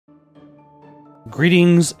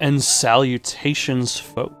Greetings and salutations,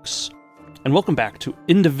 folks, and welcome back to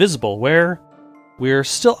Indivisible, where we're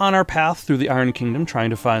still on our path through the Iron Kingdom trying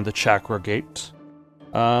to find the Chakra Gate.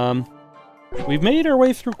 We've made our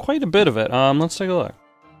way through quite a bit of it. Let's take a look.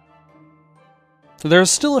 So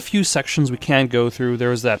there's still a few sections we can't go through. There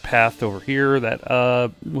was that path over here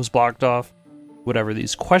that was blocked off. Whatever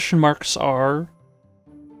these question marks are.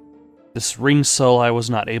 This ring soul I was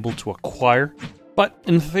not able to acquire. But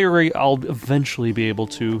in theory, I'll eventually be able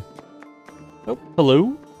to... Oh,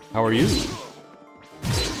 hello? How are you?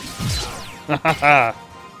 Hahaha!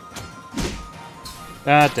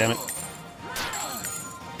 Ah, damn it.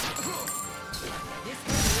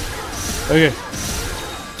 Okay.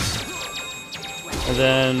 And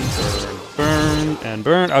then burn, and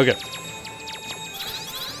burn. Okay.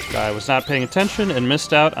 I was not paying attention and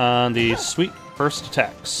missed out on the sweet first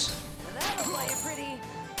attacks.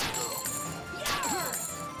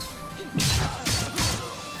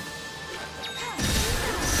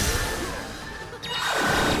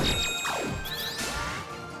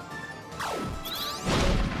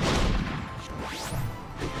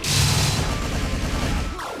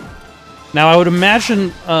 Now, I would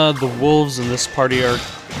imagine the wolves in this party are...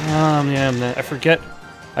 yeah, I forget.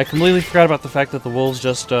 I completely forgot about the fact that the wolves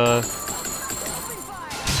just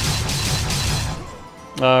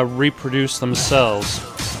reproduce themselves,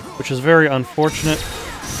 which is very unfortunate.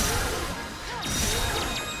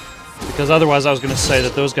 Because otherwise I was going to say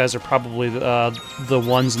that those guys are probably the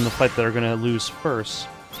ones in the fight that are going to lose first.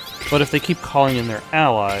 But if they keep calling in their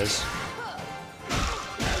allies...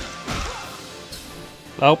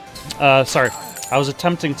 Oh. Sorry. I was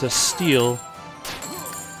attempting to steal...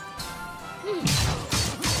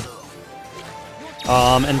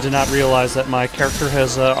 and did not realize that my character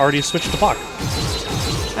has already switched to block.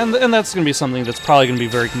 And that's going to be something that's probably going to be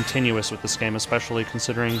very continuous with this game, especially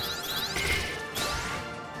considering...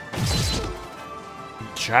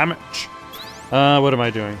 Damn it! What am I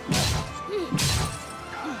doing?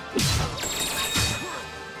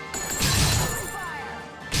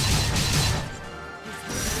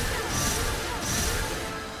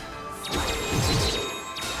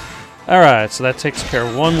 Alright, so that takes care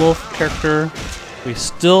of one wolf character. We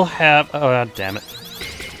still have... Oh, damn it.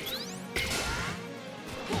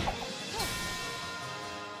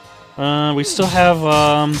 We still have,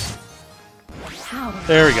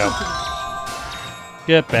 There we go.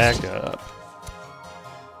 Get back up.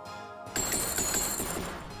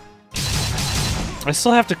 I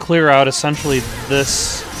still have to clear out, essentially,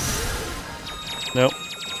 this... Nope.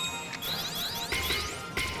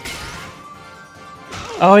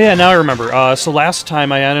 Oh yeah, now I remember. So last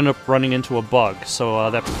time I ended up running into a bug,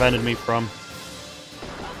 so that prevented me from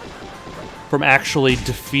actually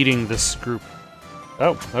defeating this group.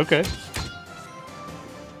 Oh, okay.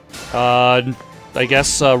 I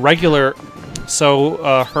guess regular. So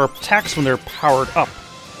her attacks when they're powered up,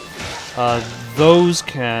 those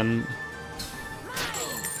can.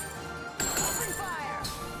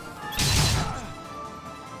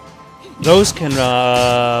 Those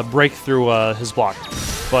can break through his block.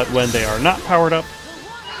 But when they are not powered up...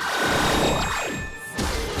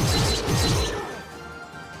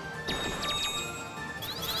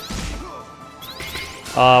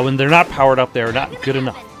 when they're not powered up, they're not good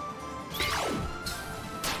enough.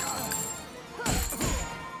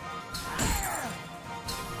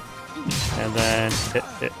 And then hit,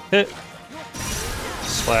 hit, hit.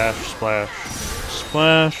 Splash, splash,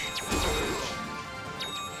 splash.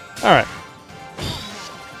 Alright.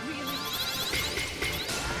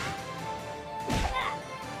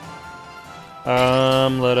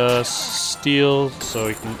 Let us steal so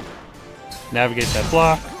we can navigate that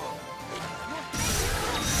block.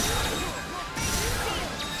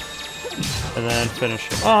 And then finish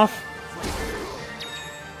him off.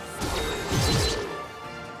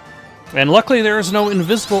 And luckily there is no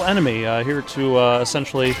invisible enemy here to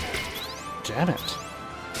essentially... Damn it.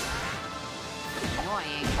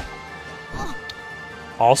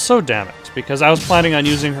 Also damn it, because I was planning on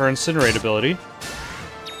using her Incinerate ability.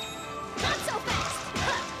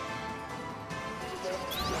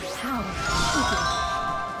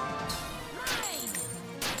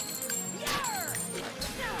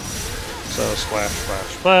 So, splash, splash,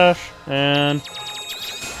 splash, and...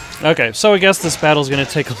 Okay, so I guess this battle's gonna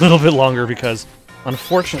take a little bit longer because,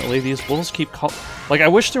 unfortunately, these wolves keep Like, I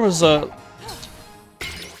wish there was a...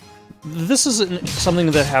 This is something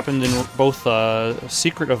that happened in both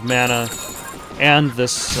Secret of Mana and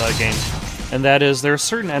this game, and that is there are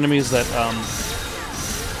certain enemies that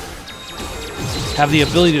have the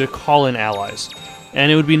ability to call in allies,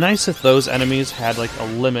 and it would be nice if those enemies had like a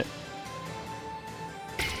limit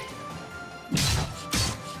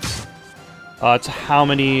to how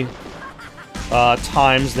many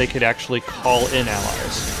times they could actually call in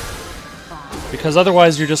allies. Because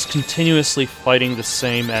otherwise you're just continuously fighting the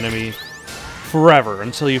same enemy forever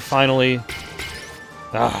until you finally...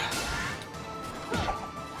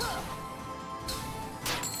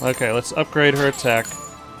 Okay, let's upgrade her attack.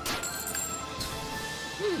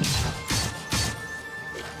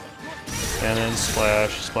 And then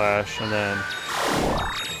splash, splash, and then...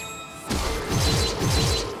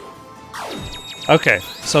 Okay,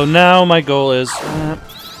 so now my goal is to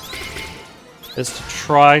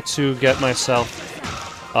try to get myself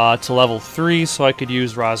to level 3 so I could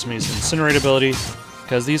use Rosmi's Incinerate ability,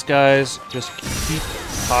 because these guys just keep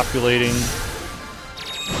populating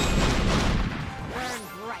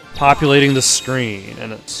the screen,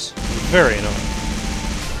 and it's very annoying.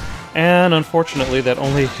 And unfortunately, that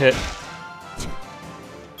only hit...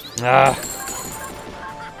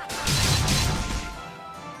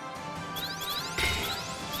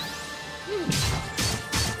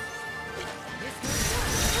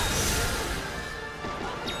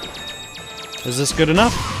 Is this good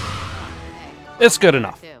enough? It's good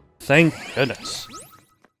enough. Thank goodness.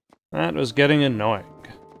 That was getting annoying.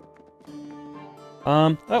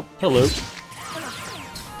 Oh, hello.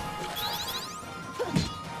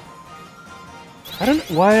 I don't know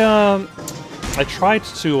why, I tried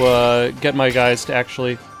to, get my guys to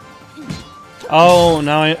actually... Oh,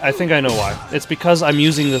 now I think I know why. It's because I'm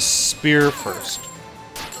using the spear first.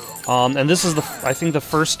 And this is I think the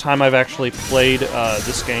first time I've actually played,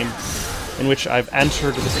 this game in which I've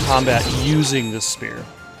entered the combat using the spear.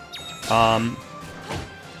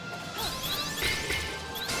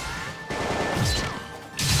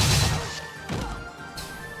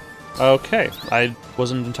 Okay, I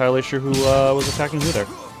wasn't entirely sure who was attacking who there.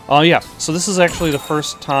 Yeah, so this is actually the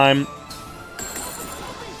first time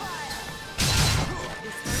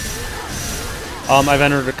I've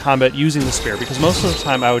entered a combat using the spear, because most of the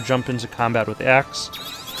time I would jump into combat with the axe.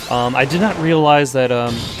 I did not realize that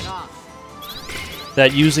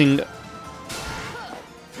that using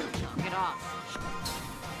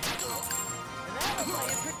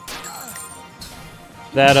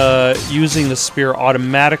using the spear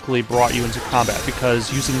automatically brought you into combat,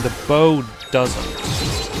 because using the bow doesn't.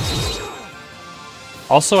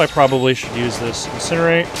 Also, I probably should use this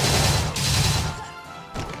Incinerate.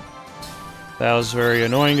 That was very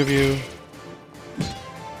annoying of you.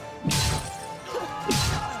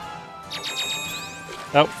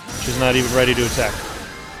 Oh, she's not even ready to attack.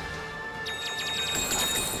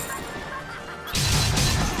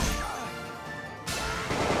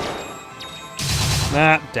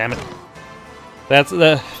 Ah, damn it. That's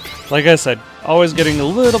the... Like I said, always getting a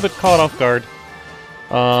little bit caught off guard.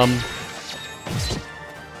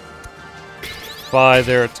 By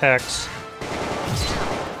their attacks.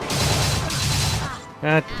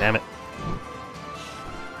 God damn it.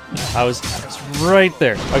 I was right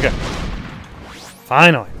there. Okay.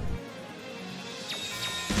 Finally.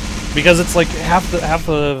 Because it's like half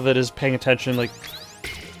of it is paying attention, like,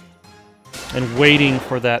 and waiting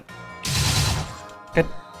for that. Okay.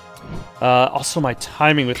 Also, my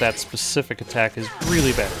timing with that specific attack is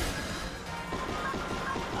really bad.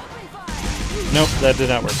 Nope, that did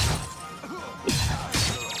not work.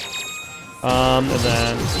 And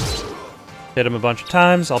then hit him a bunch of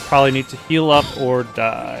times. I'll probably need to heal up or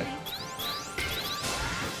die.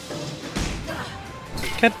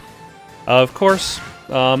 Okay. Of course,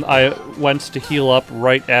 I went to heal up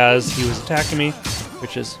right as he was attacking me,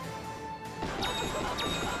 which is...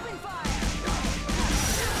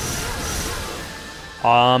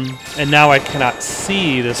 and now I cannot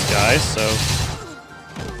see this guy, so...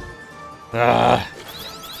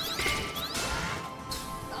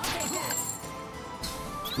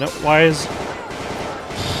 No, why is...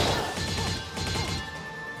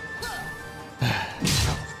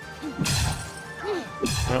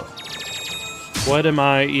 No. What am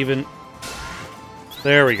I even...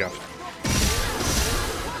 There we go.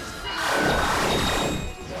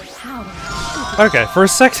 Okay, for a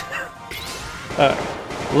second...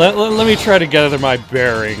 let me try to gather my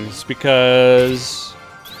bearings, because...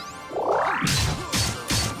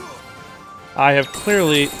 I have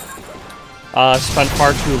clearly... spent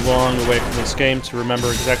far too long away from this game to remember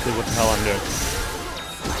exactly what the hell I'm doing.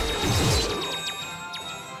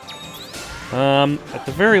 At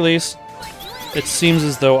the very least, it seems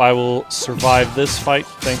as though I will survive this fight.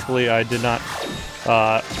 Thankfully, I did not...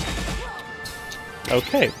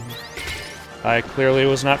 Okay. I clearly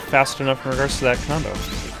was not fast enough in regards to that combo.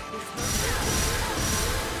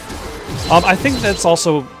 I think that's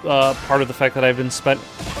also part of the fact that I've been spent...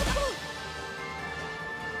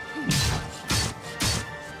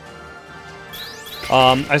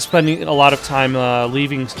 I spend a lot of time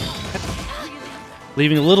leaving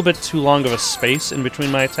a little bit too long of a space in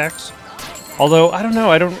between my attacks. Although, I don't know,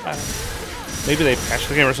 maybe they patched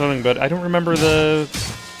the game or something, but I don't remember the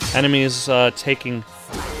enemies taking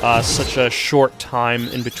such a short time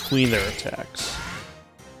in between their attacks.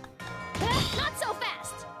 Not so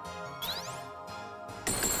fast.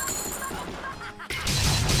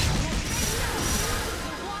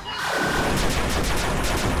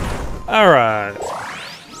 Alright.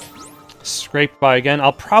 Scraped by again.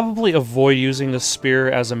 I'll probably avoid using the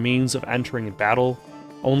spear as a means of entering battle,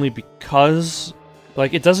 only because,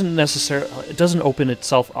 like, it doesn't open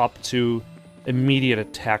itself up to immediate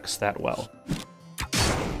attacks that well.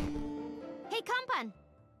 Hey, Kampan,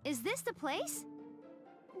 is this the place?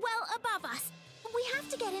 Well, above us. We have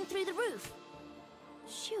to get in through the roof.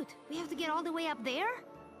 Shoot, we have to get all the way up there?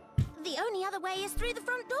 The only other way is through the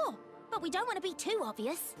front door, but we don't want to be too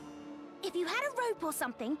obvious. If you had a rope or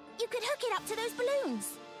something, you could hook it up to those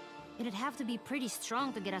balloons. It'd have to be pretty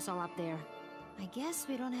strong to get us all up there. I guess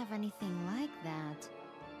we don't have anything like that.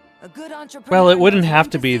 A good entrepreneur. Well, it wouldn't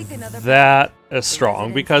have to be that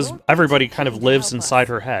strong, because everybody kind of lives inside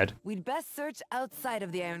her head. We'd best search outside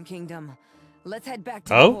of the Iron Kingdom. Let's head back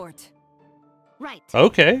to Oh? the port. Right.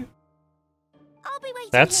 Okay. I'll be waiting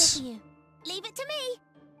That's- here for you. Leave it to me.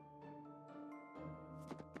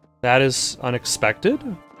 That is unexpected.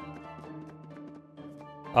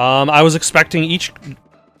 I was expecting each...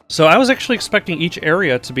 So I was actually expecting each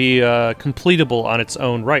area to be completable on its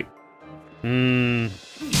own right. Hmm...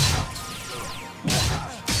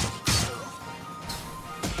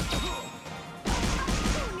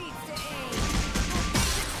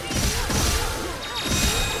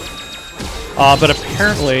 but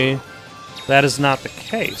apparently, that is not the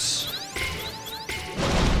case.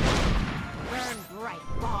 Burn bright,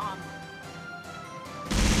 bomb.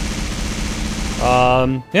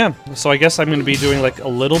 Yeah, so I guess I'm going to be doing, like, a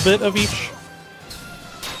little bit of each.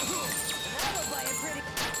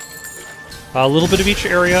 A little bit of each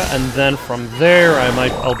area, and then from there,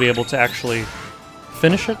 I'll be able to actually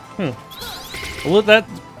finish it. A little bit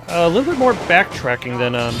more backtracking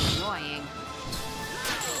than, Annoying.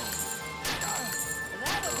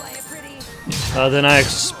 than I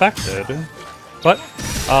expected. But,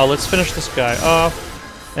 let's finish this guy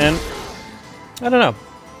off, and I don't know.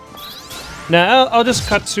 Now, I'll just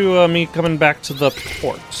cut to me coming back to the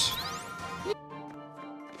port.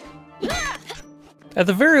 At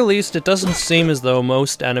the very least, it doesn't seem as though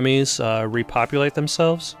most enemies repopulate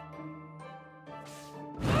themselves.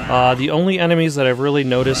 The only enemies that I've really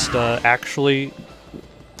noticed actually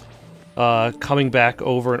coming back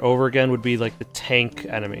over and over again would be like the tank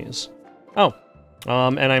enemies. Oh,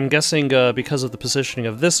 and I'm guessing because of the positioning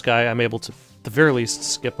of this guy, I'm able to, at the very least,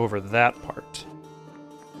 skip over that part.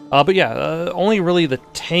 But yeah, only really the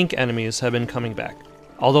tank enemies have been coming back.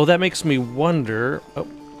 Although that makes me wonder... Oh.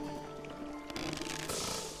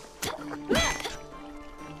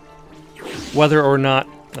 Whether or not,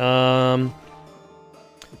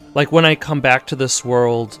 like when I come back to this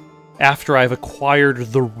world after I've acquired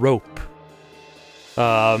the rope,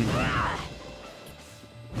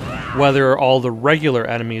 whether all the regular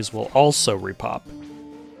enemies will also repop.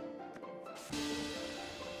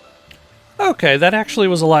 Okay, that actually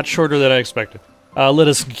was a lot shorter than I expected. Let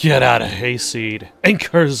us get out of Hayseed.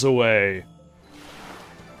 Anchors away.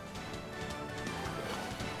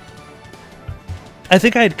 I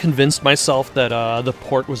think I had convinced myself that the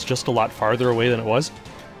port was just a lot farther away than it was.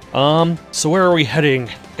 So where are we heading?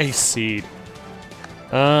 Hayseed.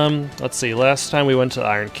 Let's see. Last time we went to the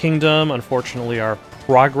Iron Kingdom. Unfortunately, our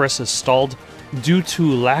progress is stalled due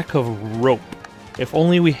to lack of rope. If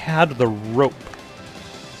only we had the rope.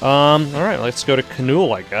 Alright, let's go to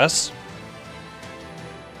Canool, I guess.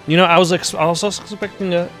 You know, I was also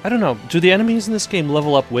expecting a... I don't know, do the enemies in this game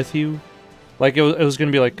level up with you? Like, it was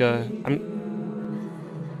gonna be like,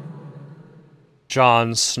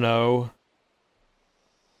 Jon Snow.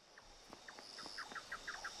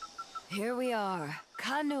 Here we are,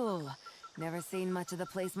 Canool. Never seen much of the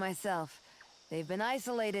place myself. They've been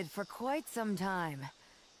isolated for quite some time.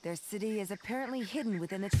 Their city is apparently hidden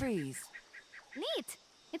within the trees. Neat.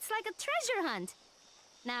 It's like a treasure hunt.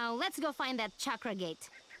 Now, let's go find that chakra gate.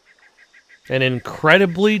 An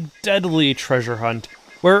incredibly deadly treasure hunt,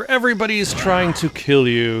 where everybody's trying to kill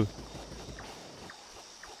you.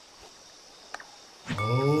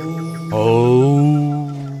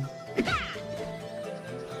 Oh.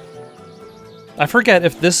 I forget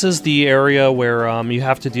if this is the area where you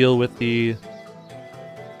have to deal with the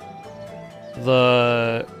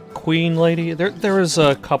queen lady. There is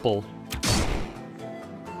a couple.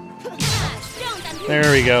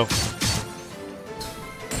 There we go.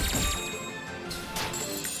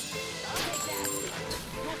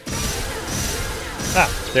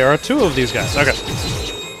 There are two of these guys. Okay.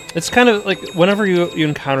 It's kind of like, whenever you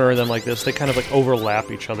encounter them like this, they kind of like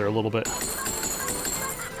overlap each other a little bit.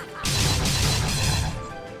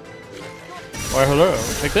 Why, hello,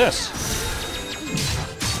 take this.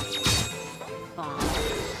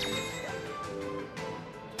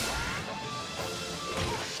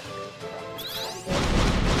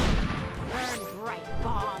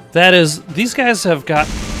 That is, these guys have got,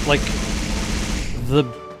 like, the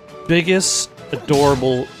biggest,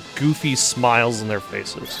 adorable, goofy smiles on their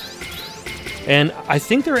faces. And I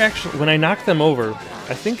think they're actually, when I knock them over,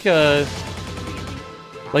 I think,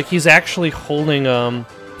 like, he's actually holding, a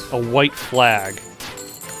white flag.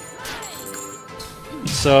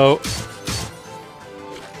 So...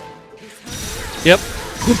 Yep.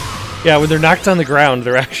 Yeah, when they're knocked on the ground,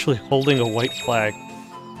 they're actually holding a white flag.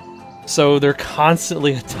 So they're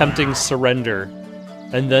constantly attempting surrender.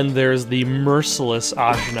 And then there's the merciless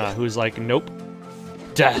Ajna, who's like, nope.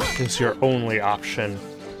 Death is your only option.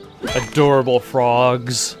 Adorable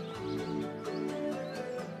frogs.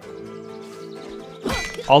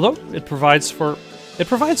 Although, it provides for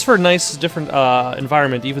a nice, different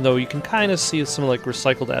environment, even though you can kind of see some, like,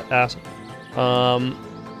 recycled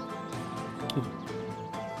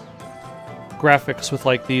graphics with,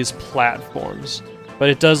 like, these platforms. But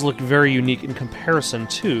it does look very unique in comparison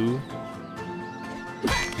to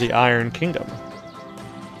the Iron Kingdom.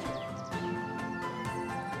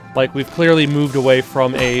 Like, we've clearly moved away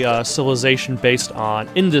from a civilization based on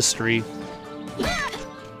industry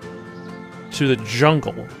to the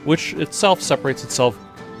jungle, which itself separates itself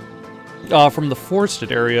from the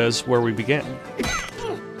forested areas where we began.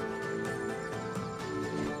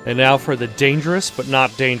 And now for the dangerous but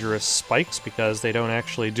not dangerous spikes, because they don't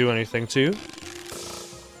actually do anything to you.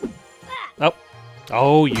 Oh.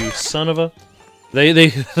 Oh, you son of a... They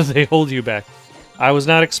they hold you back. I was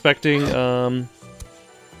not expecting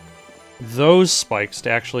those spikes to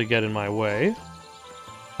actually get in my way.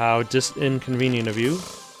 How inconvenient of you.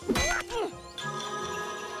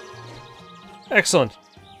 Excellent.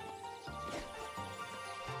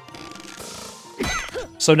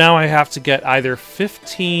 So now I have to get either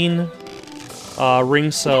 15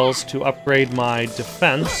 ring cells to upgrade my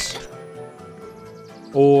defense,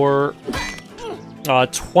 or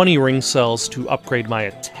 20 ring cells to upgrade my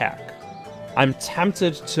attack. I'm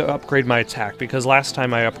tempted to upgrade my attack, because last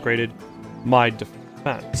time I upgraded my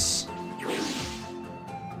defense.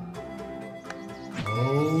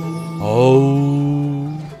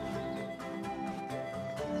 Oh.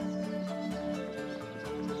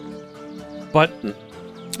 But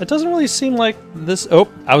it doesn't really seem like this... Oh,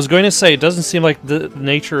 I was going to say, it doesn't seem like the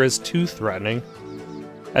nature is too threatening.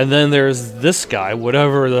 And then there's this guy,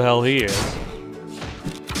 whatever the hell he is.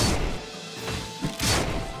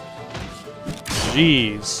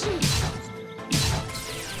 Jeez.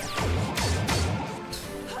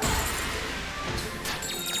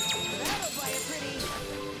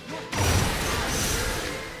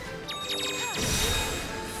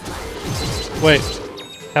 Wait,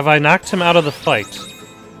 have I knocked him out of the fight?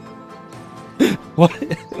 What?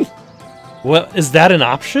 Well, is that an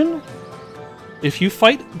option? If you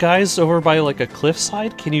fight guys over by, like, a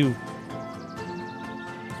cliffside, can you...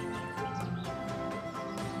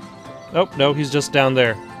 Oh, no, he's just down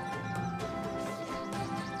there.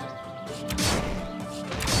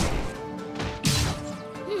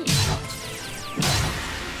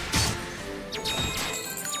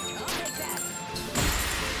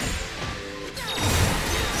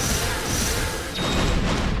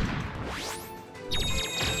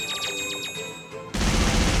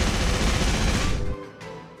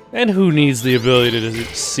 And who needs the ability to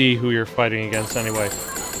see who you're fighting against anyway?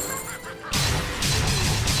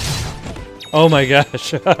 Oh my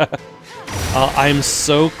gosh. I'm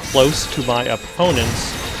so close to my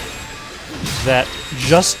opponents that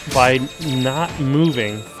just by not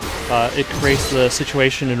moving, it creates the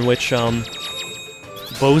situation in which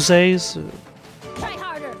Bose's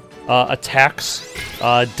attacks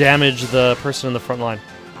damage the person in the front line.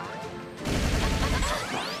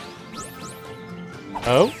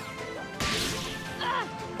 Oh?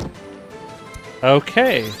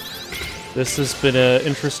 Okay. This has been an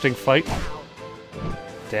interesting fight.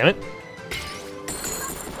 Damn it.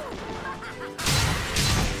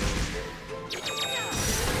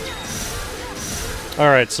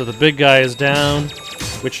 Alright, so the big guy is down,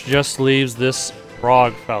 which just leaves this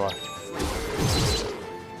frog fella.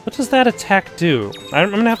 What does that attack do? I'm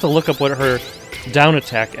gonna have to look up what her down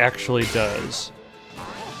attack actually does.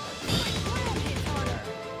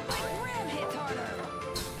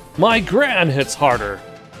 My gran hits harder!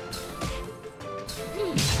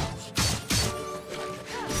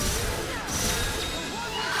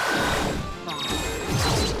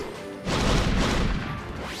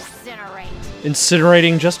 incinerate.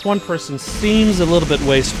 Incinerating just one person seems a little bit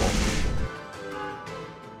wasteful.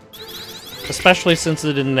 Especially since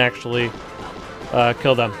it didn't actually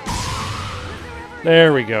kill them.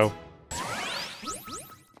 There we go.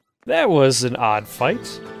 That was an odd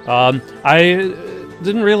fight. I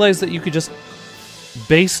didn't realize that you could just,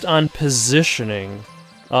 based on positioning,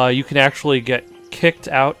 you can actually get kicked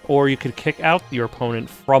out, or you could kick out your opponent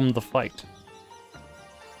from the fight.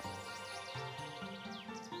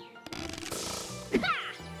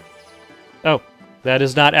 Oh, that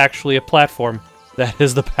is not actually a platform. That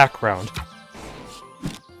is the background.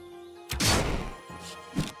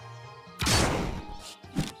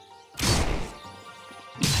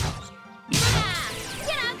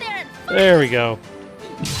 There we go.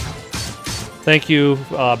 Thank you,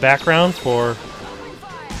 background, for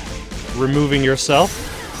removing yourself.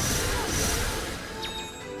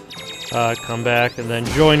 Come back and then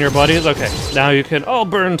join your buddies. Okay, now you can all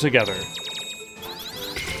burn together.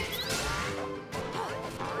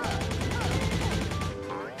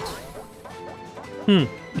 And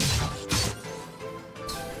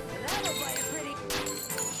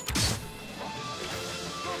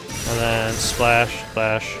then splash,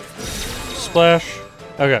 splash, splash.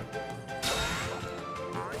 Okay.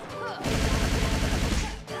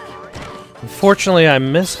 Unfortunately, I've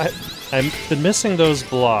been missing those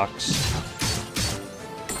blocks.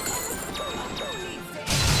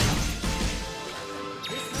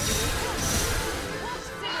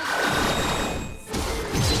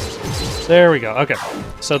 There we go. Okay.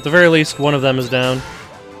 So at the very least, one of them is down.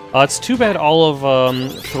 It's too bad all of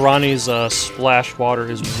Thorani's splash water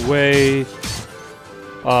is way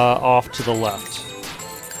off to the left.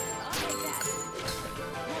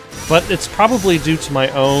 But it's probably due to my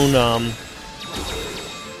own,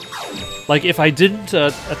 like, if I didn't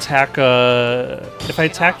attack, if I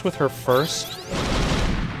attacked with her first,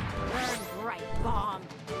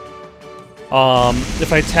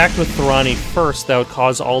 if I attacked with Thorani first, that would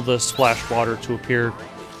cause all the splash water to appear.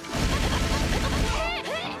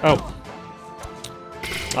 Oh.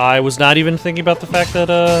 I was not even thinking about the fact that,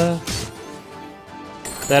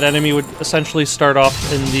 that enemy would essentially start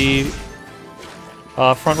off in the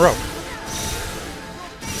front row.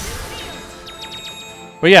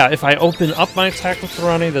 But yeah, if I open up my attack with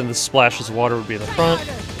Thorani, then the splashes of water would be in the front.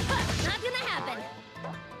 Not gonna happen.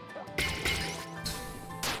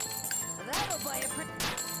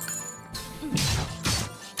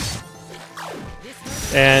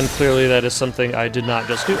 And clearly that is something I did not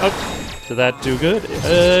just do. Oh, did that do good?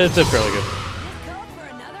 It did fairly good.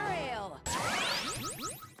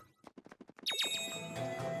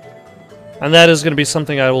 And that is going to be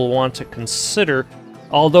something I will want to consider,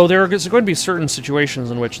 although there are going to be certain situations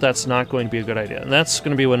in which that's not going to be a good idea. And that's going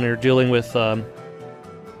to be when you're dealing with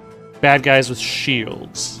bad guys with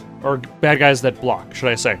shields. Or bad guys that block, should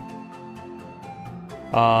I say.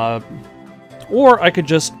 Or I could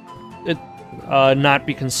just not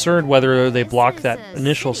be concerned whether they block that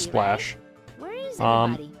initial splash. Where is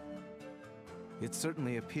everybody? It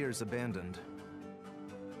certainly appears abandoned.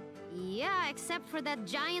 Yeah, except for that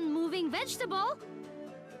giant moving vegetable.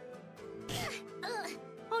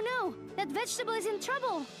 Oh no, that vegetable is in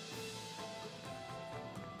trouble.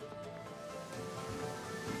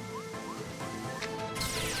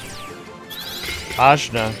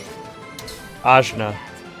 Ajna. Ajna.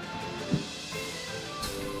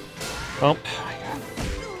 Oh.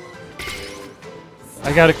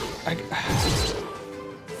 I gotta...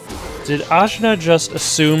 Did Ajna just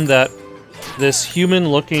assume that this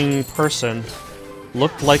human-looking person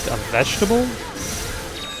looked like a vegetable?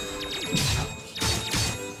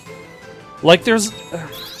 Like, there's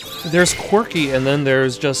quirky, and then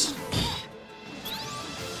there's just...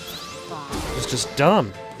 It's just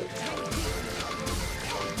dumb.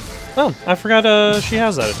 Oh, I forgot she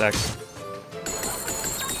has that attack.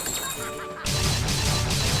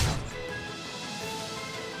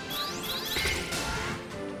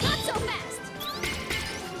 Not so fast.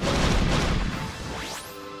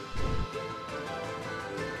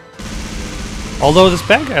 Although this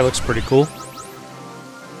bad guy looks pretty cool.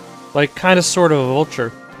 Like, kind of sort of a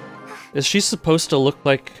vulture. Is she supposed to look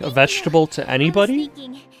like a vegetable to anybody?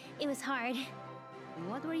 Sneaking. It was hard.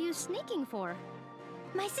 What were you sneaking for?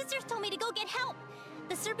 My sisters told me to go get help.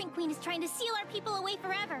 The Serpent Queen is trying to seal our people away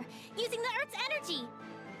forever, using the Earth's energy.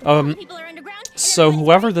 People are underground. So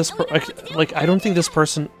whoever this like, I don't think this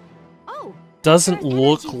person doesn't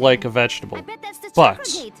look like a vegetable, I bet that's the but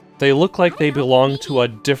Chakra Gate. they look like they belong to a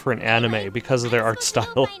different anime because of their art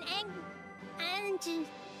style.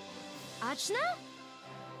 Ajna?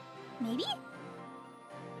 Maybe?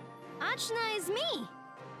 Ajna is me.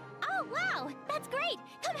 Oh wow, that's great.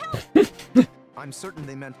 Come help. I'm certain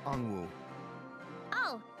they meant Angwu.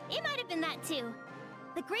 Oh, it might have been that too.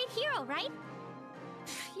 The great hero, right?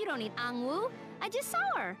 You don't need Angwu. I just saw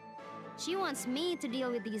her. She wants me to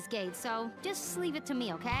deal with these gates, so just leave it to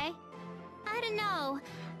me, okay? I don't know.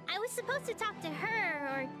 I was supposed to talk to her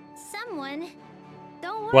or someone.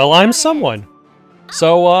 Don't worry. Well, I'm about it. someone.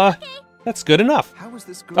 So, Okay. that's good enough. How is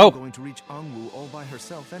this girl Oh. going to reach Angwu all by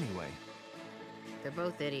herself anyway? They're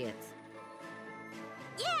both idiots.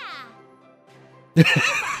 Yeah.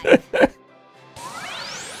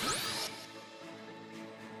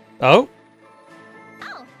 Oh?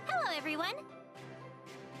 Oh, hello everyone.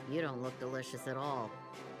 You don't look delicious at all.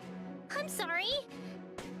 I'm sorry.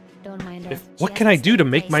 Don't mind her. What can I do to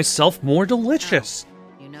make myself more delicious?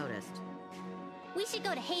 You noticed. We should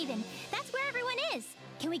go to Haven. That's where everyone is.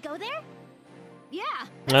 Can we go there? Yeah.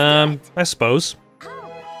 let's do it. I suppose.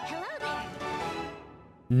 Oh, hello there.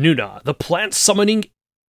 Nuna, the plant summoning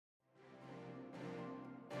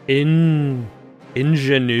Ingenue?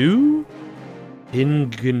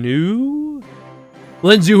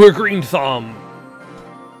 Lends you her green thumb.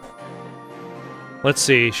 Let's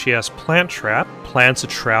see, she has plant trap, plants a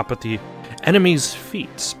trap at the enemy's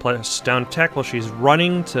feet. Plus down attack while she's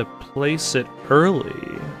running to place it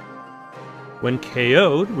early. When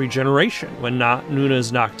KO'd, regeneration. When Nuna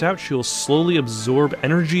is knocked out, she will slowly absorb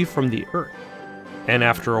energy from the earth. And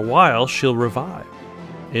after a while, she'll revive.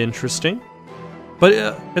 Interesting. But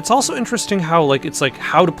it's also interesting how, like, it's like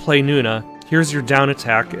how to play Nuna. Here's your down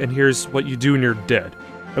attack, and here's what you do when you're dead.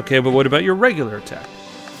 Okay, but what about your regular attack?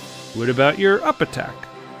 What about your up attack?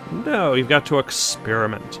 No, you've got to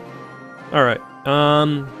experiment. Alright,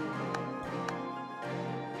 There's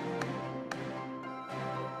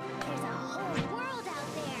a whole world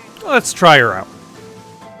out there. let's try her out.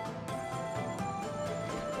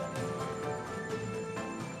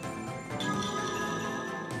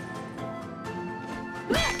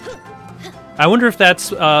 I wonder if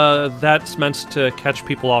that's meant to catch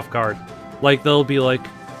people off guard. Like they'll be like,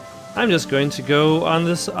 "I'm just going to go on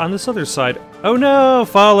this other side." Oh no,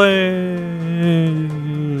 falling!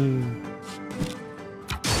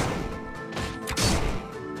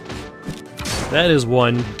 That is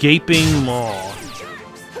one gaping maw.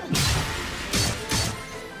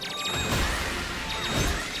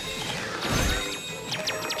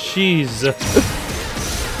 Jeez,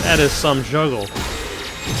 that is some juggle.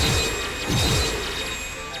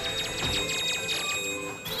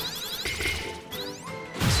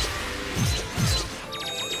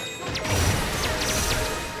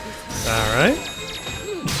 Alright.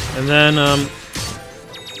 And then,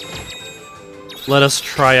 let us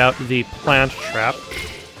try out the plant trap.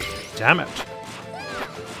 Damn it.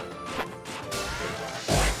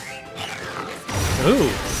 Ooh.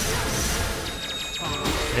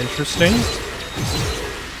 Interesting.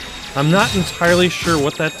 I'm not entirely sure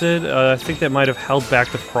what that did. I think that might have held back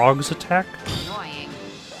the frog's attack. Annoying.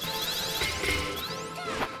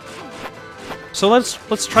 So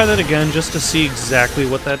let's try that again just to see exactly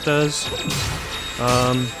what that does.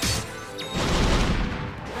 Burn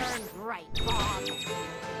bright, Bob.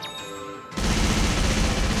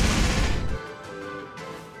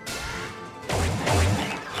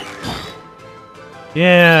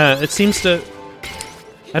 Yeah, it seems to.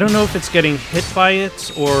 I don't know if it's getting hit by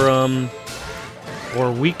it or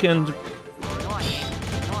weakened. Annoying.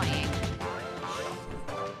 Annoying.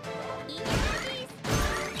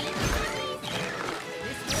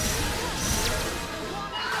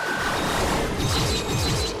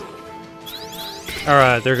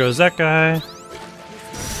 Alright, there goes that guy.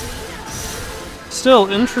 Still,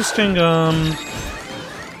 interesting,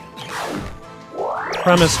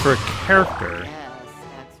 premise for a character. Yes,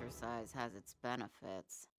 exercise has its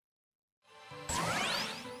benefits.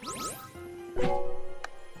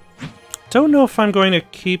 Don't know if I'm going to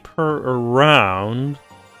keep her around.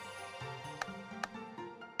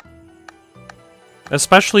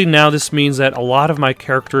 Especially now this means that a lot of my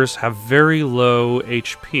characters have very low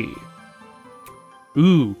HP.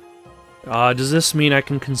 Ooh. Does this mean I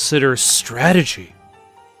can consider strategy?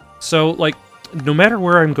 So, like, no matter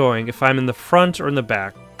where I'm going, if I'm in the front or in the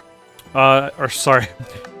back,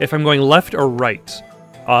 if I'm going left or right.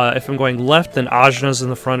 If I'm going left, then Ajna's in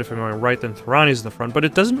the front. If I'm going right, then Tharani's in the front. But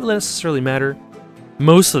it doesn't really necessarily matter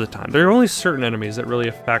most of the time. There are only certain enemies that really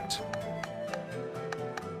affect...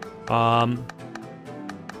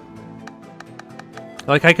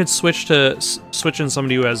 like, I could switch in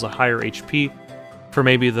somebody who has a higher HP for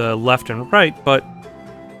maybe the left and right, but...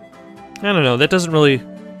 I don't know, that doesn't really...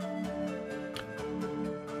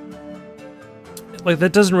 like,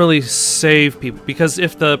 that doesn't really save people, because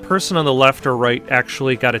if the person on the left or right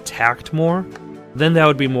actually got attacked more, then that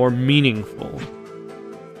would be more meaningful.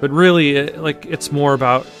 But really, it's more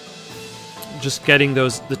about just getting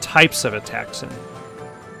the types of attacks in.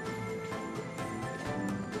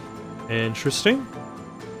 Interesting.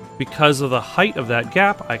 Because of the height of that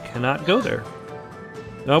gap, I cannot go there.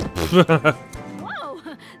 Nope. Whoa!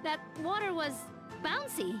 That water was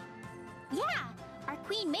bouncy. Yeah, our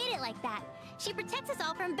queen made it like that. She protects us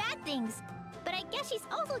all from bad things. But I guess she's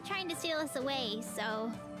also trying to steal us away,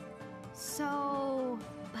 so... So...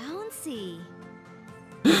 bouncy.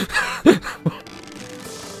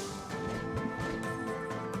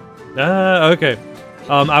 Okay.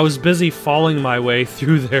 I was busy falling my way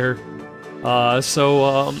through there.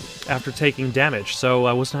 After taking damage, so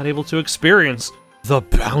I was not able to experience the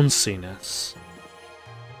bounciness.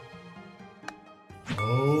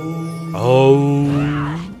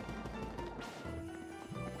 Oh.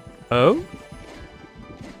 Oh?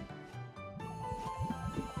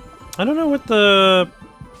 I don't know what the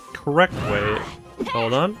correct way...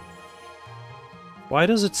 Hold on. Why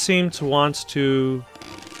does it seem to want to...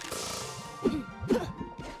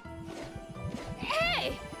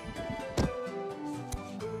 Hey!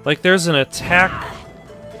 Like there's an attack...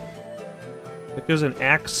 Like there's an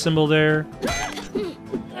axe symbol there.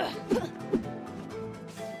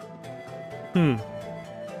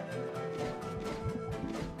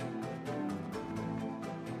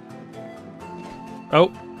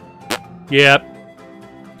 Oh. Yep.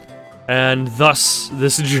 And thus,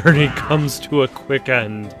 this journey comes to a quick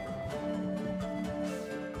end.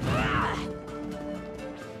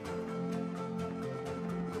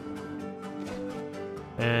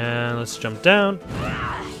 And let's jump down.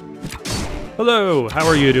 Hello, how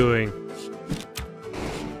are you doing?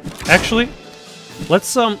 Actually,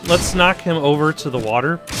 let's knock him over to the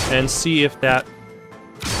water and see if that...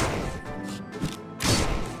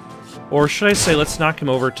 Or should I say, let's knock him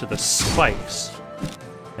over to the spikes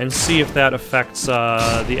and see if that affects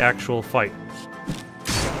the actual fight.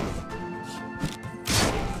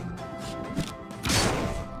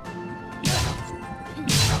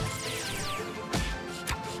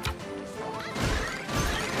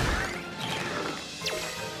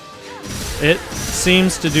 It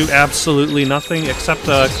seems to do absolutely nothing except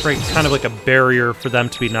create kind of like a barrier for them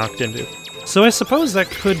to be knocked into. So I suppose that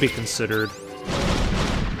could be considered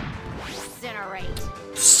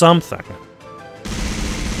something.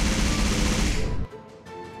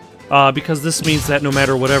 Because this means that no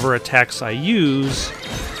matter whatever attacks I use,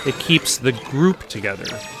 it keeps the group together.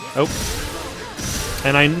 Oh.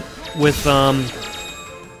 And with,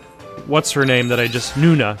 what's her name that I just...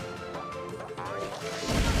 Nuna.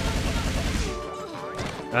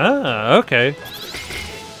 Ah, okay.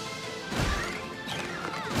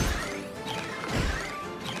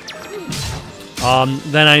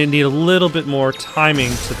 Then I need a little bit more timing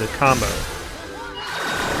to the combo.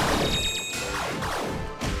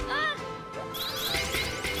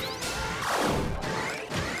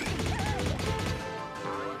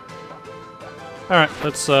 Alright,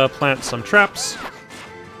 let's plant some traps.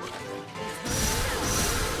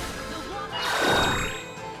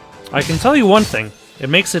 I can tell you one thing. It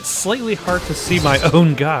makes it slightly hard to see my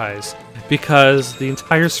own guys, because the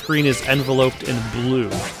entire screen is enveloped in blue.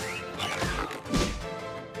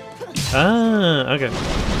 Ah, okay.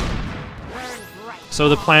 So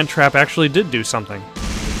the plant trap actually did do something.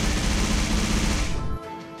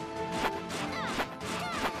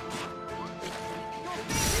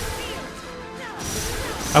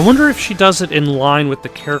 I wonder if she does it in line with the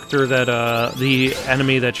character that, the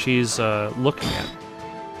enemy that she's, looking at.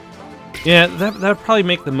 Yeah, that would probably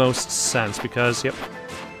make the most sense, because, yep.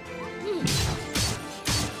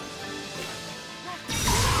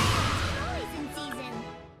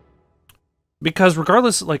 Because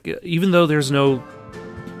regardless, like, even though there's no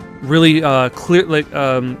really clear, like,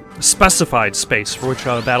 specified space for which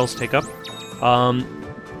battles take up,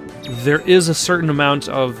 there is a certain amount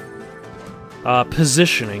of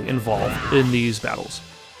positioning involved in these battles.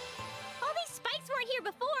 All these spikes weren't here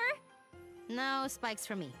before. No spikes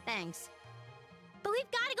for me, thanks. But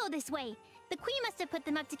we've got to go this way. The queen must have put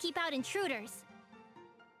them up to keep out intruders.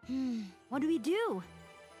 What do we do?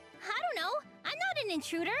 I don't know. I'm not an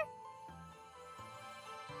intruder.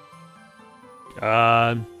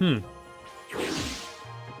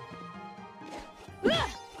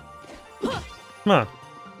 Huh.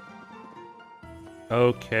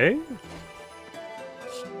 Okay.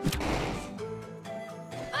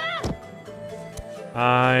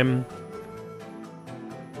 I'm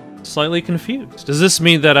slightly confused. Does this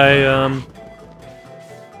mean that I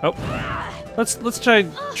Oh. Let's try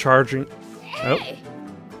charging. Oh.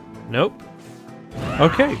 Nope.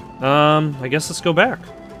 Okay. I guess let's go back.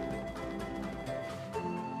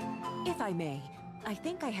 I may, I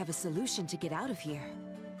think I have a solution to get out of here.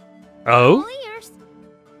 Oh? All ears.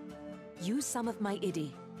 Use some of my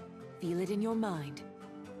ID. Feel it in your mind.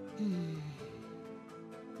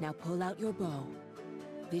 Now pull out your bow.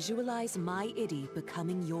 Visualize my ID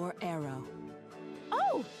becoming your arrow.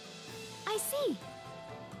 Oh, I see.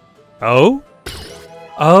 Oh?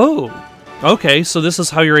 Oh! Okay, so this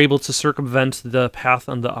is how you're able to circumvent the path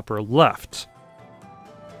on the upper left.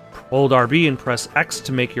 Hold RB and press X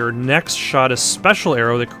to make your next shot a special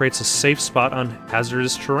arrow that creates a safe spot on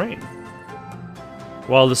hazardous terrain.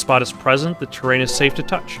 While the spot is present, the terrain is safe to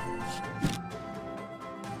touch.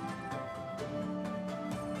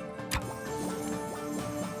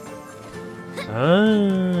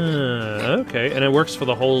 Ah, okay, and it works for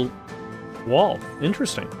the whole wall.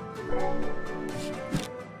 Interesting.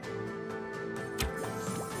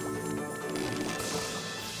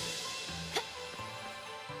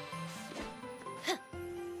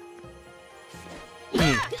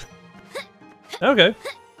 Okay.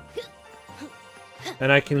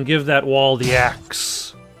 And I can give that wall the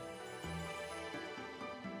axe.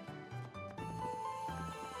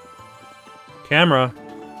 Camera.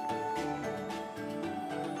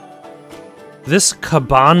 This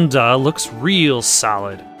kabanda looks real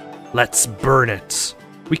solid. Let's burn it.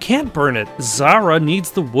 We can't burn it. Zara needs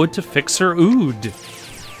the wood to fix her ood.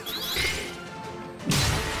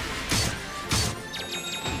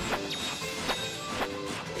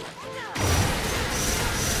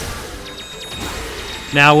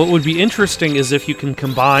 Now, what would be interesting is if you can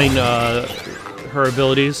combine her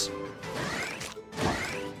abilities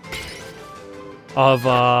of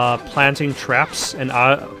planting traps and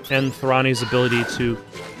Tharani's ability to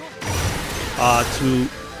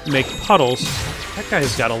make puddles. That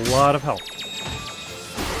guy's got a lot of health.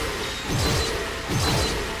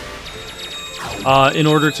 In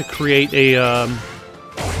order to create a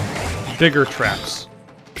bigger traps.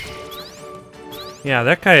 Yeah,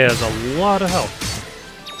 that guy has a lot of health.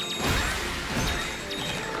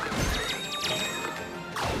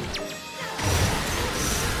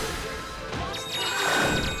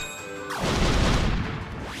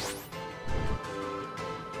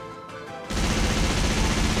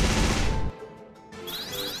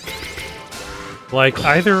 Like,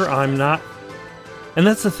 either I'm not... And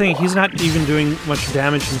that's the thing, he's not even doing much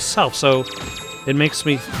damage himself, so it makes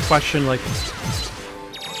me question, like...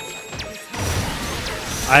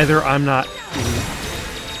 Either I'm not...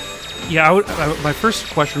 Yeah, my first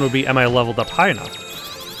question would be, am I leveled up high enough?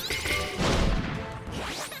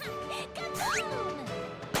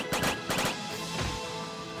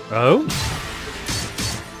 Oh?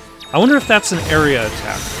 I wonder if that's an area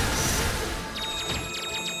attack.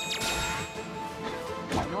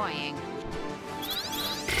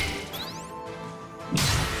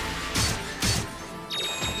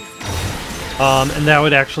 And that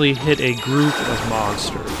would actually hit a group of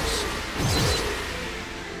monsters.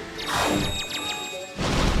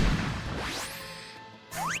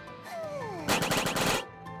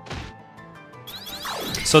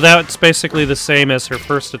 So that's basically the same as her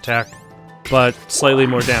first attack, but slightly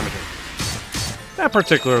more damaging. Not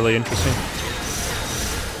particularly interesting.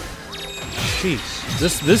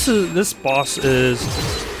 Jeez, this boss is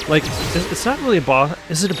like, it's not really a boss.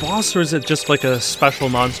 Is it a boss or is it just like a special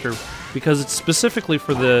monster? Because it's specifically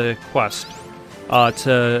for the quest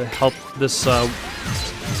to help this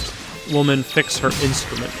woman fix her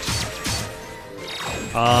instrument.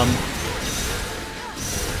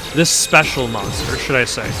 This special monster, should I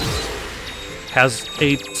say, has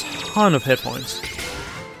a ton of hit points.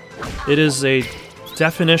 It is a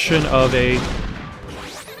definition of a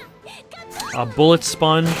bullet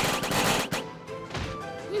sponge,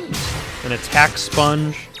 an attack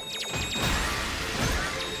sponge,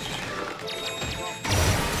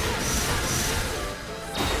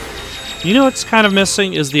 you know what's kind of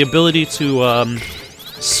missing is the ability to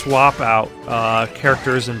swap out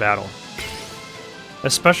characters in battle.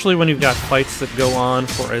 Especially when you've got fights that go on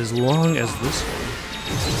for as long as this one.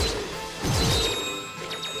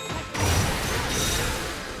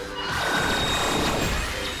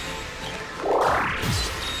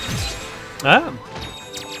 Ah.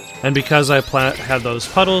 And because I had those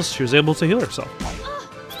puddles, she was able to heal herself.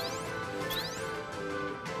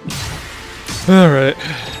 Alright.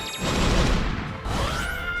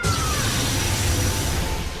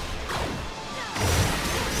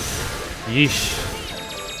 Yeesh.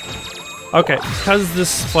 Okay, because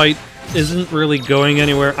this fight isn't really going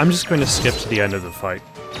anywhere, I'm just going to skip to the end of the fight.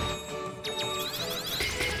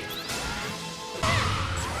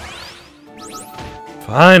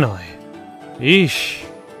 Finally. Yeesh.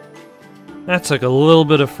 That took a little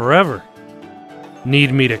bit of forever.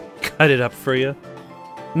 Need me to light it up for you.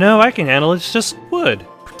 No, I can handle it. It's just wood.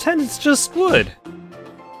 Pretend it's just wood.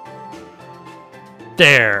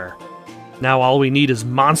 There. Now all we need is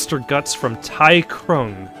monster guts from Tai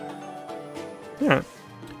Krung. Yeah.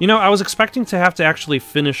 You know, I was expecting to have to actually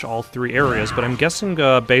finish all 3 areas, but I'm guessing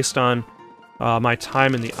based on my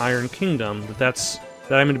time in the Iron Kingdom, that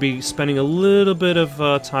I'm going to be spending a little bit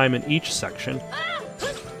of time in each section.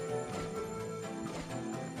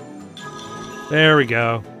 There we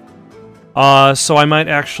go. So I might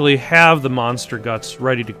actually have the monster guts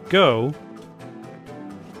ready to go.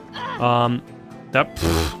 By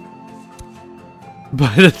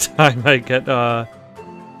the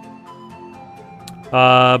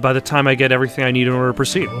time I get everything I need in order to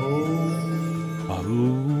proceed.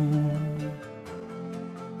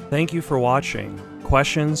 Thank you for watching.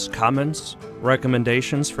 Questions, comments,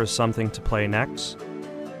 recommendations for something to play next?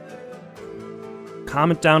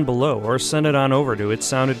 Comment down below or send it on over to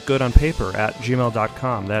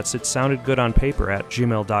itsoundedgoodonpaper@gmail.com. That's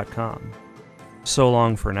itsoundedgoodonpaper@gmail.com. So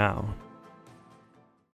long for now.